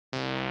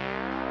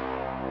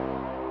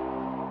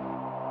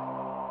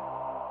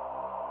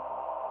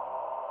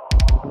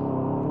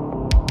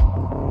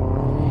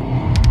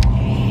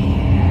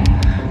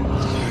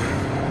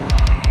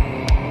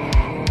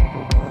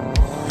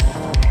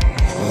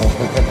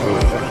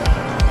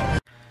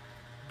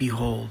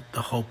Behold,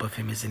 the hope of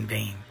him is in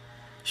vain,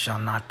 shall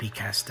not be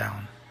cast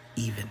down,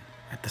 even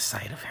at the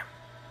sight of him.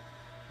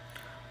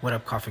 What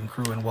up, Coffin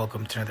Crew, and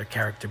welcome to another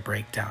character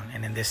breakdown.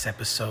 And in this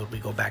episode, we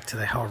go back to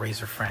the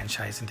Hellraiser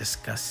franchise and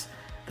discuss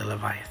the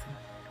Leviathan.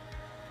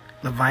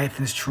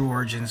 Leviathan's true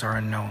origins are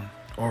unknown.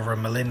 Over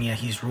millennia,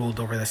 he's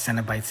ruled over the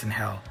Cenobites in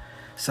hell.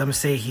 Some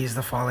say he is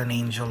the fallen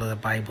angel the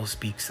Bible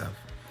speaks of.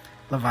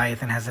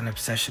 Leviathan has an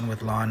obsession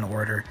with law and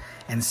order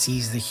and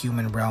sees the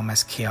human realm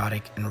as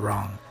chaotic and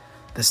wrong.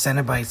 The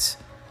Cenobites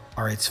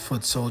are its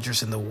foot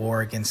soldiers in the war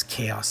against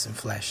chaos and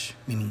flesh,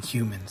 meaning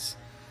humans.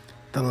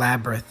 The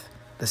labyrinth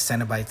the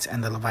Cenobites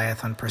and the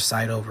Leviathan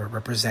preside over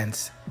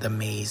represents the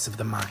maze of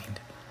the mind.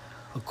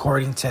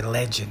 According to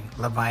legend,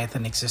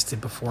 Leviathan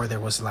existed before there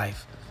was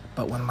life,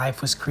 but when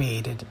life was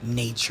created,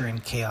 nature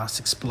and chaos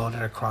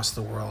exploded across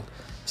the world,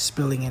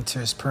 spilling into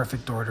its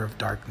perfect order of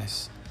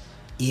darkness.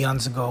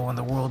 Eons ago, when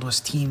the world was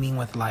teeming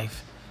with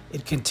life,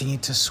 it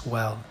continued to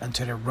swell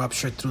until it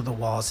ruptured through the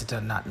walls it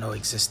did not know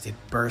existed,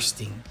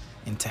 bursting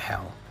into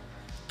hell,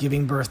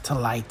 giving birth to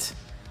light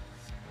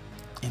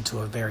into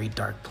a very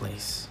dark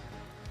place.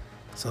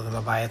 So the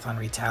Leviathan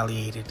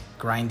retaliated,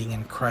 grinding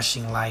and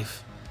crushing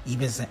life,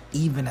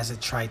 even as it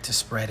tried to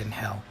spread in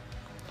hell.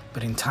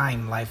 But in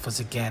time, life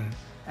was again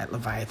at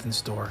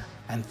Leviathan's door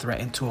and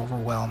threatened to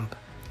overwhelm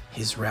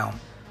his realm,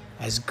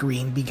 as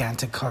green began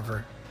to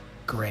cover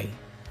gray,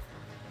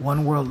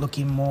 one world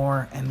looking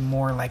more and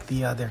more like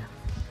the other.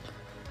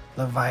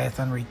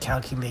 Leviathan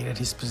recalculated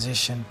his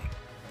position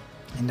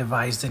and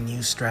devised a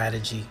new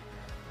strategy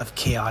of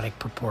chaotic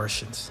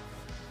proportions,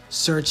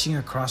 searching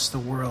across the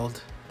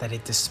world that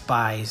it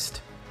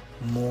despised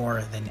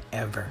more than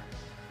ever.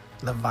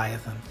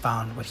 Leviathan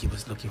found what he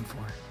was looking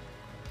for: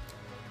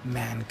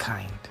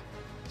 mankind.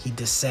 He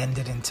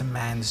descended into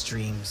man's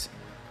dreams,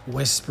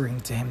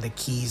 whispering to him the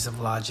keys of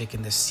logic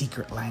in the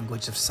secret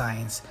language of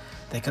science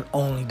that could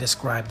only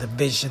describe the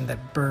vision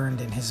that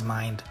burned in his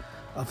mind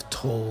of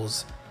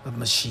tools, of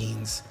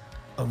machines,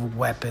 of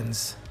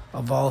weapons,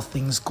 of all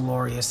things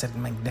glorious and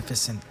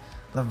magnificent.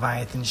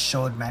 Leviathan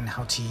showed man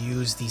how to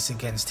use these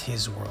against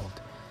his world,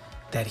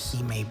 that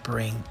he may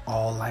bring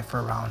all life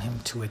around him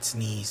to its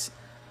knees,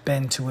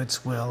 bend to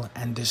its will,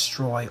 and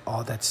destroy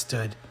all that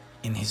stood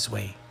in his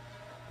way.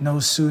 No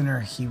sooner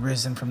he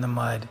risen from the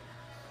mud,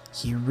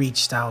 he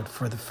reached out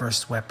for the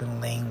first weapon,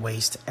 laying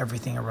waste to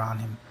everything around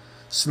him,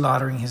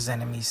 slaughtering his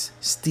enemies,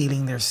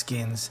 stealing their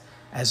skins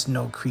as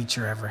no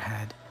creature ever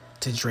had,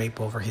 to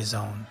drape over his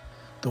own.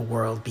 The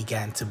world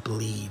began to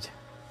bleed,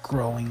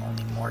 growing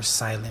only more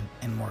silent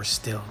and more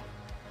still,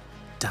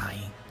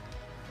 dying.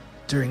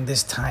 During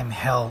this time,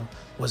 hell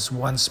was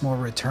once more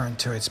returned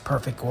to its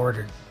perfect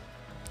order.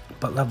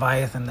 But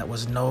Leviathan, that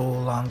was no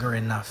longer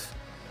enough.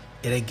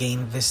 It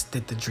again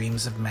visited the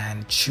dreams of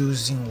man,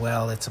 choosing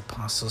well its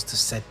apostles to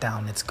set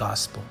down its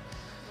gospel.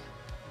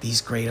 These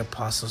great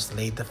apostles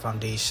laid the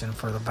foundation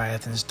for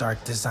Leviathan's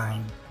dark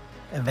design.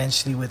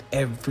 Eventually, with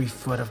every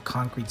foot of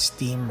concrete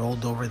steam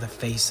rolled over the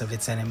face of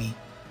its enemy,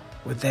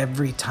 with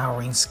every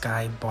towering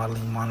sky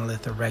bottling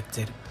monolith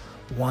erected,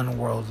 one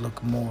world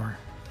looked more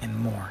and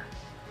more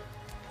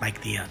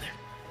like the other.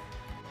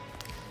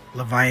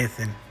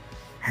 Leviathan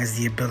has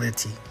the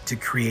ability to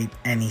create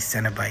any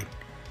Cenobite.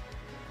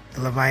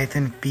 The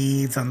Leviathan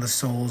feeds on the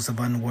souls of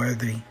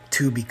unworthy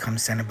to become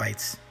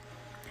Cenobites.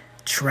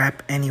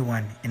 Trap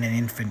anyone in an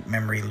infant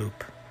memory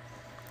loop.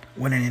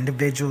 When an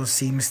individual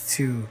seems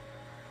to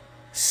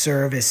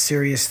serve a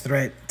serious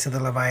threat to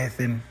the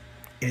Leviathan,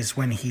 is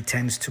when he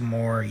tends to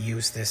more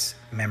use this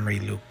memory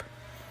loop.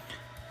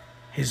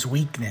 His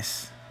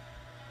weakness.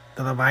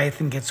 The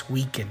Leviathan gets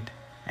weakened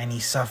and he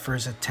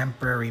suffers a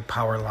temporary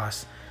power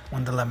loss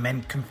when the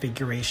lament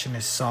configuration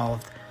is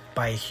solved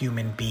by a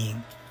human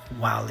being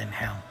while in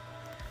hell.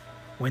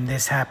 When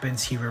this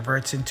happens, he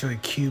reverts into a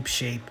cube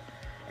shape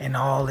and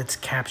all its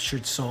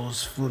captured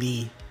souls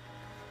flee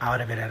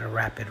out of it at a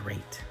rapid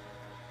rate.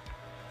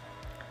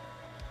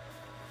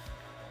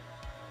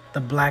 The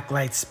black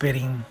light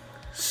spitting,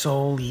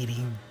 soul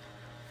eating,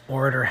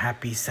 order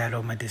happy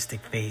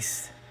sadomasochistic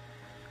face,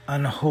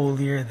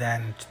 unholier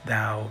than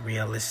thou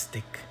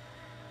realistic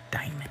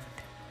diamond.